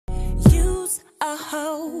a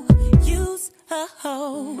hoe, use a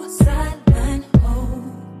hoe, sideline hoe.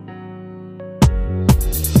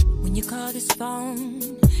 When you call this phone,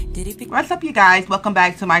 did it pick? What's up, you guys? Welcome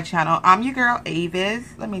back to my channel. I'm your girl Avis.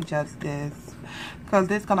 Let me adjust this because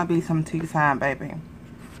this is gonna be some tea time, baby.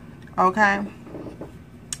 Okay.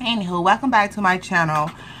 Anywho, welcome back to my channel.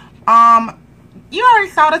 You already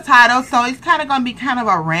saw the title, so it's kind of gonna be kind of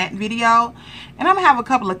a rant video, and I'm gonna have a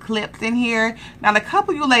couple of clips in here. Now, a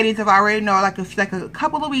couple of you ladies have already know, like a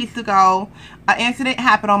couple of weeks ago, an incident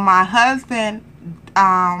happened on my husband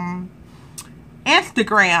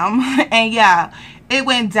Instagram, and yeah, it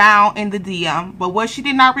went down in the DM. But what she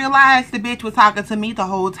did not realize, the bitch was talking to me the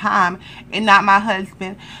whole time and not my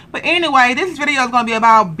husband. But anyway, this video is going to be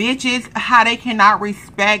about bitches, how they cannot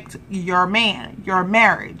respect your man, your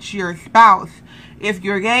marriage, your spouse. If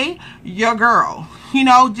you're gay, your girl. You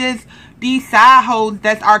know, just these side hoes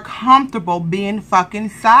that are comfortable being fucking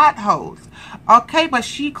side hoes. Okay, but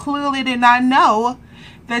she clearly did not know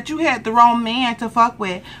that you had the wrong man to fuck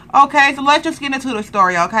with. Okay, so let's just get into the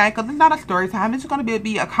story, okay? Because it's not a story time. It's going to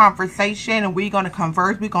be a conversation, and we're going to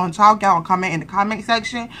converse. We're going to talk. Y'all comment in the comment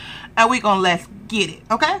section, and we're going to let's get it,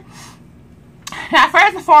 okay? Now,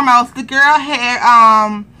 first and foremost, the girl had,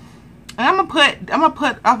 and I'm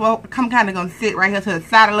kind of going to sit right here to the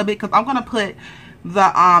side a little bit, because I'm going to put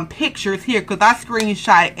the pictures here, because I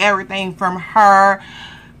screenshot everything from her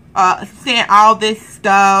saying all this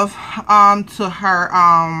stuff to her,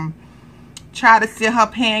 try to send her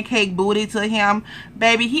pancake booty to him.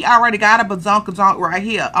 Baby, he already got a bazonkadonk right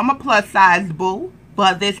here. I'm a plus size boo,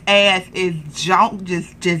 but this ass is junk,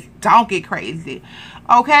 just donkey crazy.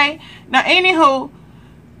 Okay, now anywho,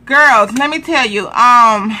 girls, let me tell you,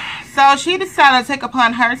 so she decided to take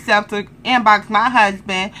upon herself to inbox my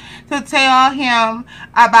husband to tell him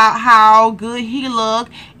about how good he looked,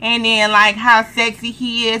 and then like how sexy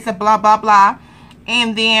he is, and blah blah blah.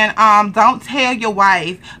 And then don't tell your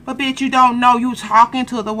wife. But bitch, you don't know you talking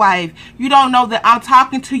to the wife. You don't know that I'm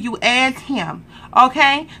talking to you as him.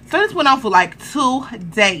 Okay, so this went on for like 2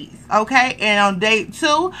 days. Okay, and on day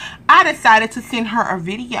 2, I decided to send her a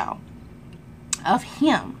video of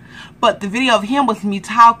him. But the video of him was me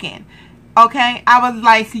talking. Okay, I was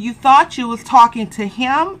like, so you thought you was talking to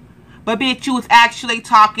him, but bitch, you was actually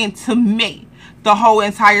talking to me the whole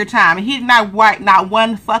entire time. And he did not write not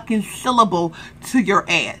one fucking syllable to your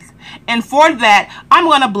ass. And for that, I'm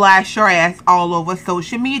going to blast your ass all over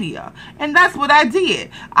social media. And that's what I did.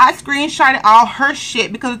 I screenshotted all her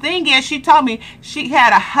shit, because the thing is, she told me she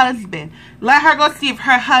had a husband. Let her go see if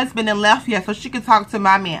her husband had left yet so she could talk to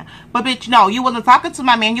my man. But bitch, no, you wasn't talking to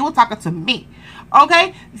my man. You were talking to me.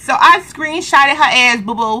 Okay? So I screenshotted her ass,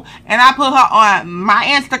 boo-boo. And I put her on my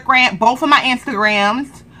Instagram, both of my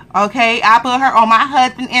Instagrams. Okay? I put her on my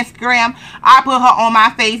husband's Instagram. I put her on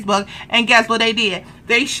my Facebook. And guess what they did?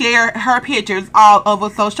 They shared her pictures all over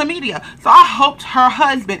social media. So I hoped her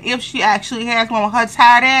husband, if she actually has one with her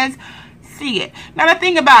tired ass, see it. Now the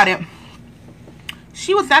thing about it,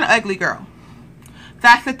 she was not an ugly girl.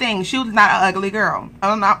 That's the thing. She was not an ugly girl.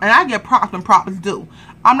 And I get props when props due.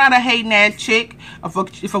 I'm not a hating ass chick.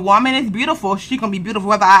 If a woman is beautiful, she gonna be beautiful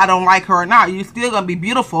whether I don't like her or not. You still gonna be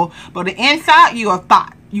beautiful. But the inside, you a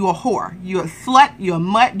thought. You a whore. You a slut. You a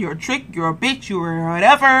mutt. You're a trick. You're a bitch. You're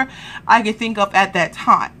whatever I can think of at that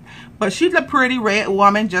time. But she's a pretty red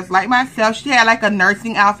woman, just like myself. She had like a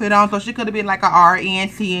nursing outfit on, so she could have been like a RN,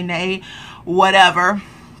 CNA, whatever.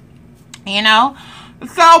 You know?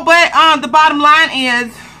 So, but the bottom line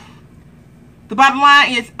is,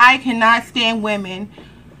 I cannot stand women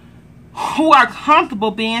who are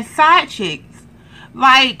comfortable being side chicks.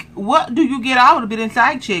 Like, what do you get out of being a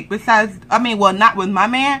side chick besides, I mean, well, not with my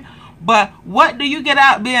man, but what do you get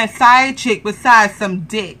out of being a side chick besides some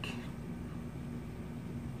dick?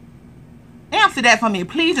 Answer that for me.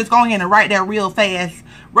 Please just go ahead and write that real fast.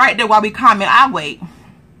 Right there while we comment. I'll wait.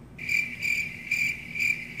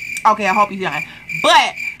 Okay, I hope you're done.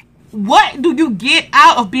 But what do you get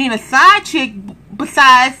out of being a side chick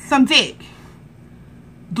besides some dick?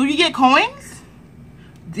 Do you get coins?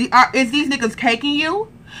 Is these niggas caking you?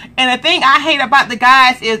 And the thing I hate about the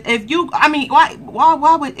guys is, if you, I mean,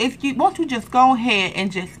 why would, if you, won't you just go ahead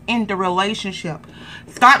and just end the relationship?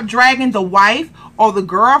 Stop dragging the wife or the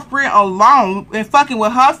girlfriend along and fucking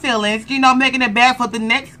with her feelings, you know, making it bad for the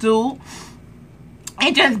next dude.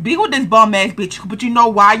 And just be with this bum ass bitch. But you know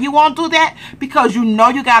why you won't do that? Because you know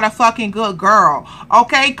you got a fucking good girl.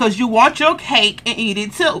 Okay? Because you want your cake and eat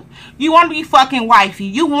it too. You want to be fucking wifey.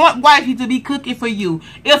 You want wifey to be cooking for you.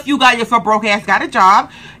 If you got your broke ass got a job.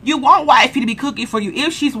 You want wifey to be cooking for you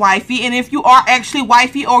if she's wifey. And if you are actually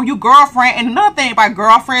wifey or you girlfriend. And another thing about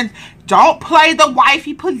girlfriends, Don't play the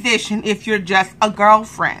wifey position if you're just a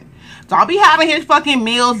girlfriend. Don't be having his fucking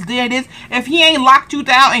meals, did this. If he ain't locked you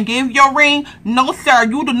down and gave you your ring, no sir,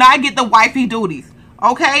 you do not get the wifey duties.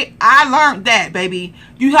 Okay? I learned that, baby.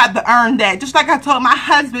 You have to earn that. Just like I told my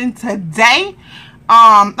husband today.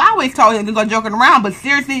 I always told him to go joking around, but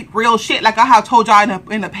seriously, real shit, like I have told y'all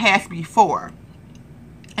in the past before.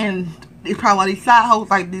 And it's probably one of these side hoes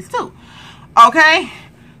like this too. Okay?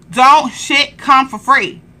 Don't shit come for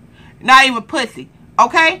free. Not even pussy.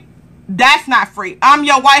 Okay? That's not free. I'm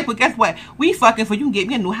your wife, but guess what? We fucking for you can get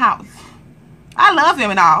me a new house. I love him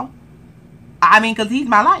and all. I mean, because he's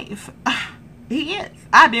my life. He is.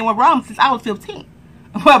 I've been with Rome since I was 15.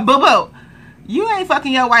 But boo-boo, you ain't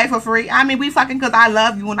fucking your wife for free. I mean, we fucking because I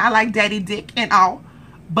love you and I like daddy dick and all.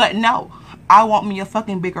 But no, I want me a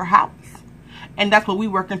fucking bigger house. And that's what we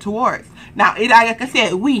working towards. Now, like I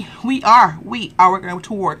said, we are working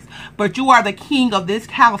towards. But you are the king of this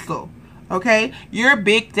castle. Okay? You're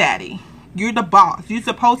Big Daddy. You're the boss. You're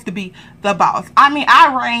supposed to be the boss. I mean,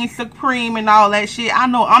 I reign supreme and all that shit. I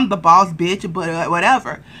know I'm the boss, bitch, but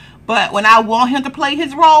whatever. But when I want him to play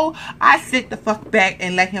his role, I sit the fuck back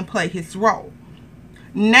and let him play his role.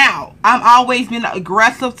 Now, I've always been an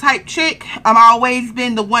aggressive type chick. I've always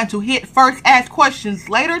been the one to hit first, ask questions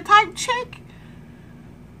later type chick.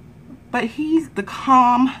 But he's the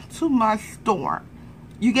calm to my storm.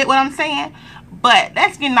 You get what I'm saying? But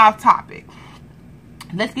that's getting off topic.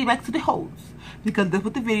 Let's get back to the hoes. Because that's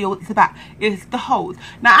what the video is about. It's the hoes.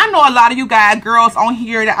 Now, I know a lot of you guys, girls on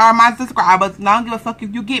here that are my subscribers. And I don't give a fuck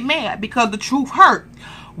if you get mad. Because the truth hurts.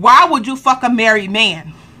 Why would you fuck a married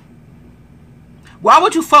man? Why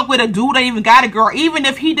would you fuck with a dude that even got a girl? Even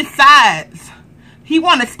if he decides he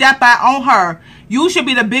want to step out on her, you should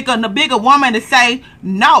be the bigger woman to say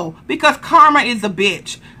no. Because karma is a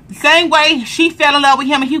bitch. The same way she fell in love with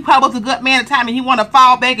him and he probably was a good man at the time and he want to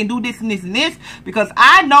fall back and do this and this and this. Because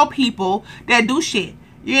I know people that do shit,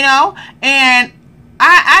 you know. And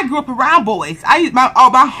I grew up around boys. I used my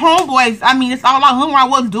homeboys. I mean, it's all I hung around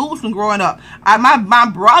was dudes from growing up.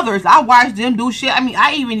 My brothers, I watched them do shit. I mean,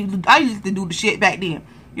 I used to do the shit back then.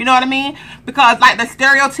 You know what I mean? Because like the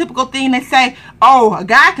stereotypical thing they say, oh, a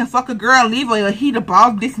guy can fuck a girl and leave her, or he the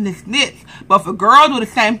boss, this and this and this. But if a girl do the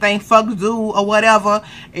same thing, fuck dude or whatever,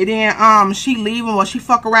 and then she leave him or she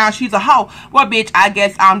fuck around, she's a hoe. Well, bitch, I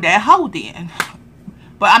guess I'm that hoe then.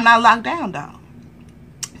 But I'm not locked down though.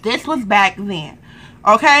 This was back then.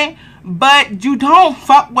 Okay? But you don't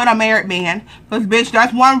fuck with a married man. Because bitch,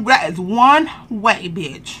 that is one way,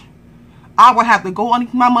 bitch. I would have to go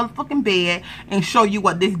underneath my motherfucking bed and show you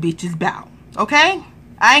what this bitch is about. Okay?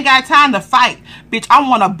 I ain't got time to fight. Bitch, I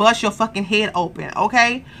want to bust your fucking head open.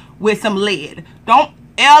 Okay? With some lead. Don't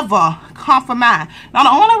ever come for mine. Now, the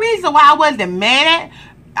only reason why I wasn't mad,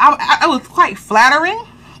 I was quite flattering,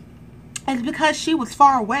 is because she was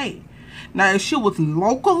far away. Now, if she was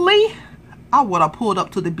locally, I would have pulled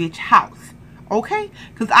up to the bitch house. Okay?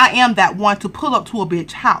 Because I am that one to pull up to a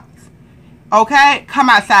bitch house. Okay? Come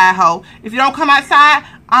outside, ho. If you don't come outside,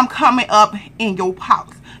 I'm coming up in your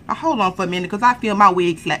house. Now, hold on for a minute, because I feel my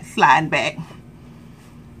wig sliding back.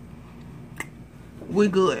 We're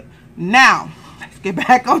good. Now, let's get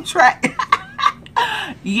back on track.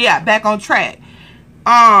 Yeah, back on track.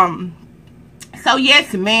 So,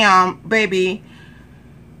 yes, ma'am, baby.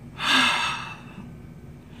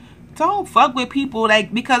 Don't fuck with people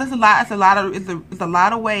like, because it's a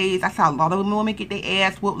lot of ways. I saw a lot of women get their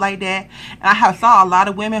ass whooped like that, and I saw a lot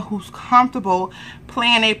of women who's comfortable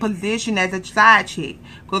playing a position as a side chick.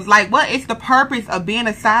 Because like, what is the purpose of being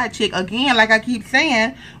a side chick? Again, like I keep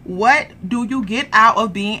saying, what do you get out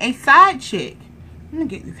of being a side chick? Let me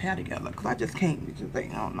get this hair together, because I just can't just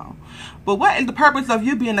think, I don't know. But what is the purpose of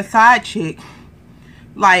you being a side chick?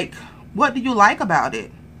 Like, what do you like about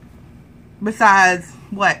it? Besides,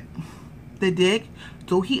 what? The dick?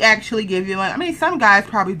 Do he actually give you money? I mean, some guys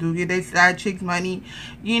probably do give their side chicks money,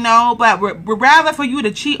 you know, but rather for you to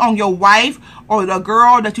cheat on your wife or the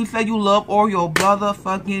girl that you say you love or your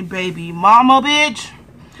motherfucking baby mama, bitch.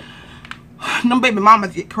 No baby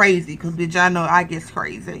mamas get crazy, because bitch, I know I get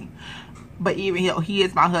crazy. But even he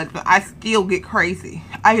is my husband, I still get crazy.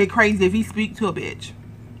 I get crazy if he speak to a bitch.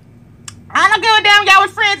 I don't give a damn y'all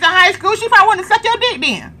was friends in high school. She probably wanted to suck your dick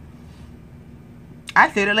then. I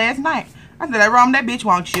said it last night. I said, Rome, that bitch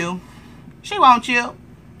wants you. She wants you.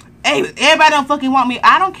 Hey, everybody don't fucking want me.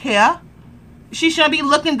 I don't care. She shouldn't be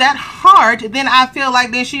looking that hard. Then I feel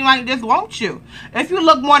like then she might just want you. If you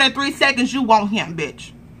look more than 3 seconds, you want him,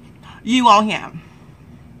 bitch. You want him.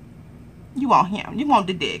 You want him. You want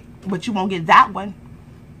the dick. But you won't get that one.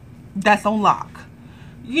 That's on lock.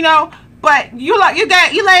 You know, But you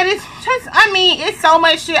ladies, just, I mean, it's so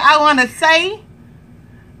much shit I want to say.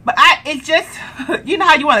 But it's just, you know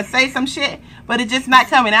how you want to say some shit, but it's just not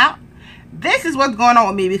coming out? This is what's going on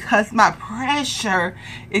with me because my pressure,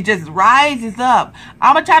 it just rises up.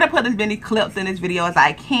 I'm going to try to put as many clips in this video as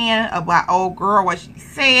I can about old girl, what she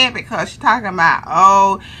said, because she's talking about,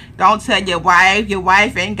 oh, don't tell your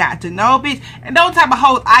wife ain't got to know, bitch. And those type of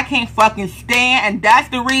hoes I can't fucking stand. And that's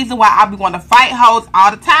the reason why I be wanting to fight hoes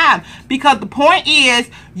all the time. Because the point is,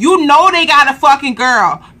 you know they got a fucking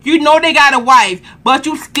girl. You know they got a wife. But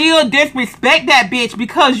you still disrespect that bitch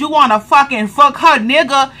because you want to fucking fuck her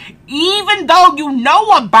nigga even though you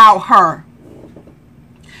know about her.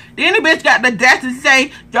 Then the bitch got the death to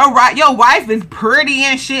say, your wife is pretty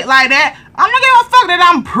and shit like that. I'm not gonna give a fuck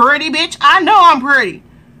that I'm pretty, bitch. I know I'm pretty.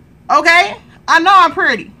 Okay? I know I'm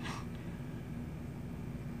pretty.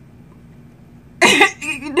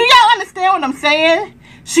 Do y'all understand what I'm saying?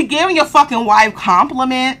 She giving your fucking wife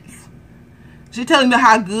compliments. She telling you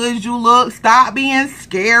how good you look. Stop being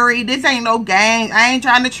scary. This ain't no game. I ain't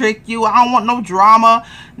trying to trick you. I don't want no drama.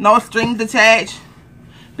 No strings attached.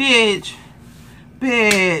 Bitch.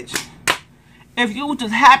 If you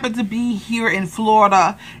just happen to be here in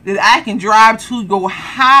Florida, that I can drive to your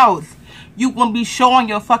house, you gonna be showing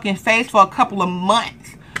your fucking face for a couple of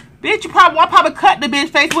months. Bitch, I'll probably cut the bitch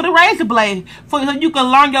face with a razor blade so you can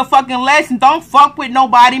learn your fucking lesson. Don't fuck with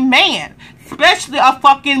nobody man. Especially a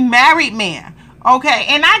fucking married man. Okay?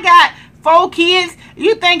 And I got 4 kids.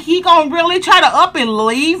 You think he gonna really try to up and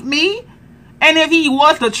leave me? And if he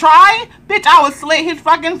was to try, bitch, I would slit his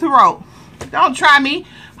fucking throat. Don't try me.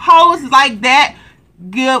 Hoes like that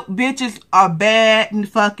give bitches a bad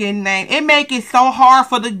fucking name. It make it so hard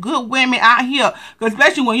for the good women out here.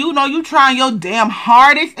 Especially when you know you trying your damn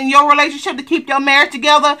hardest in your relationship to keep your marriage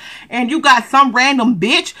together. And you got some random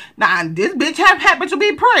bitch. Now, this bitch happens to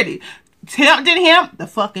be pretty. Tempted him, the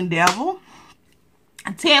fucking devil.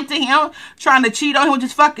 Tempted him, trying to cheat on him with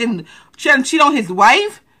his fucking, trying to cheat on his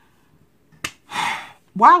wife.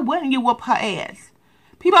 Why wouldn't you whoop her ass?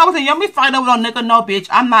 People always say, you me fighting over no nigga. No, bitch.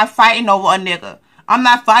 I'm not fighting over a nigga. I'm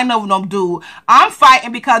not fighting over no dude. I'm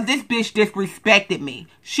fighting because this bitch disrespected me.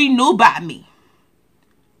 She knew about me.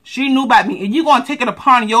 She knew about me. And you gonna take it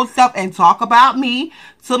upon yourself and talk about me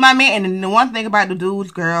to my man. And the one thing about the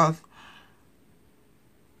dudes, girls,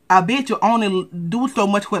 a bitch will only do so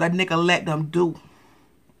much what a nigga let them do.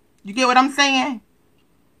 You get what I'm saying?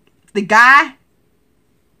 The guy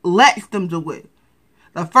lets them do it.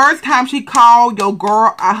 The first time she called your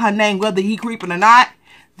girl out her name, whether he creeping or not,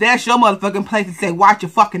 that's your motherfucking place to say, watch your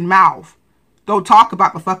fucking mouth. Don't talk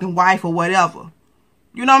about the fucking wife or whatever.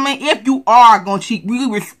 You know what I mean? If you are gonna cheat, we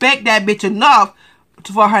respect that bitch enough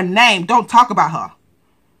for her name. Don't talk about her.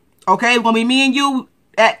 Okay? It's gonna be me and you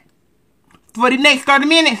for the next 30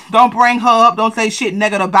 minutes. Don't bring her up. Don't say shit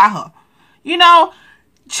negative about her. You know?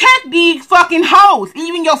 Check these fucking hoes.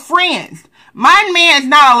 Even your friends. My man is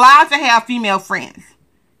not allowed to have female friends.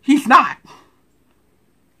 He's not.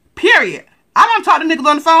 Period. I don't talk to niggas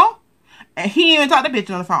on the phone. And he ain't even talk to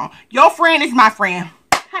bitches on the phone. Your friend is my friend.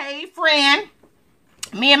 Hey, friend.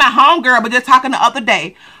 Me and my homegirl were just talking the other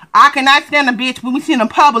day. I cannot stand a bitch when we see in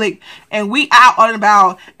public and we out and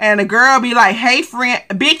about and the girl be like, hey, friend.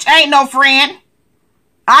 Bitch ain't no friend.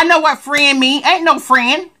 I know what friend mean. Ain't no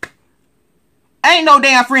friend. Ain't no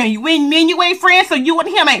damn friend. You ain't friends, so you and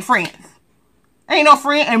him ain't friends. Ain't no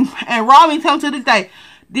friend. And Robbie tell him to this day,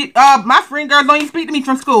 my friend girls don't even speak to me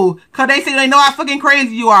from school. Because they say they know how fucking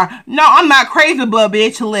crazy you are. No, I'm not crazy, but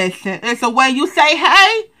bitch, listen. It's a way you say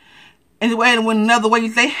hey. And another way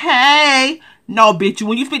you say hey. No, bitch.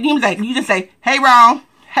 When you speak to him, like, you just say, hey, Rom.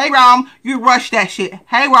 Hey, Rom. You rush that shit.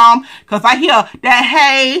 Hey, Rom. Because if I hear that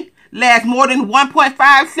hey lasts more than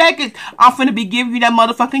 1.5 seconds, I'm finna be giving you that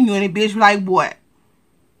motherfucking unit, bitch. Like, what?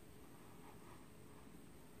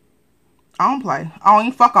 I don't play. I don't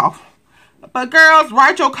even fuck off. But girls,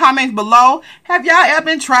 write your comments below. Have y'all ever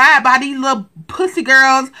been tried by these little pussy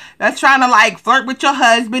girls that's trying to like flirt with your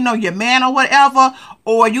husband or your man or whatever?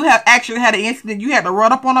 Or you have actually had an incident you had to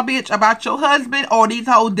run up on a bitch about your husband or these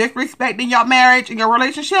hoes disrespecting your marriage and your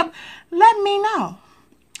relationship? Let me know.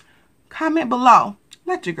 Comment below.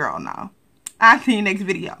 Let your girl know. I'll see you next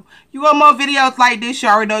video. You want more videos like this, you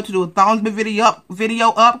already know what to do. Thumbs the video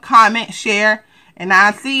up, comment, share, and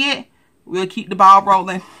I'll see it. We'll keep the ball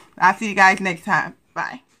rolling. I'll see you guys next time.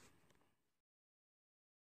 Bye.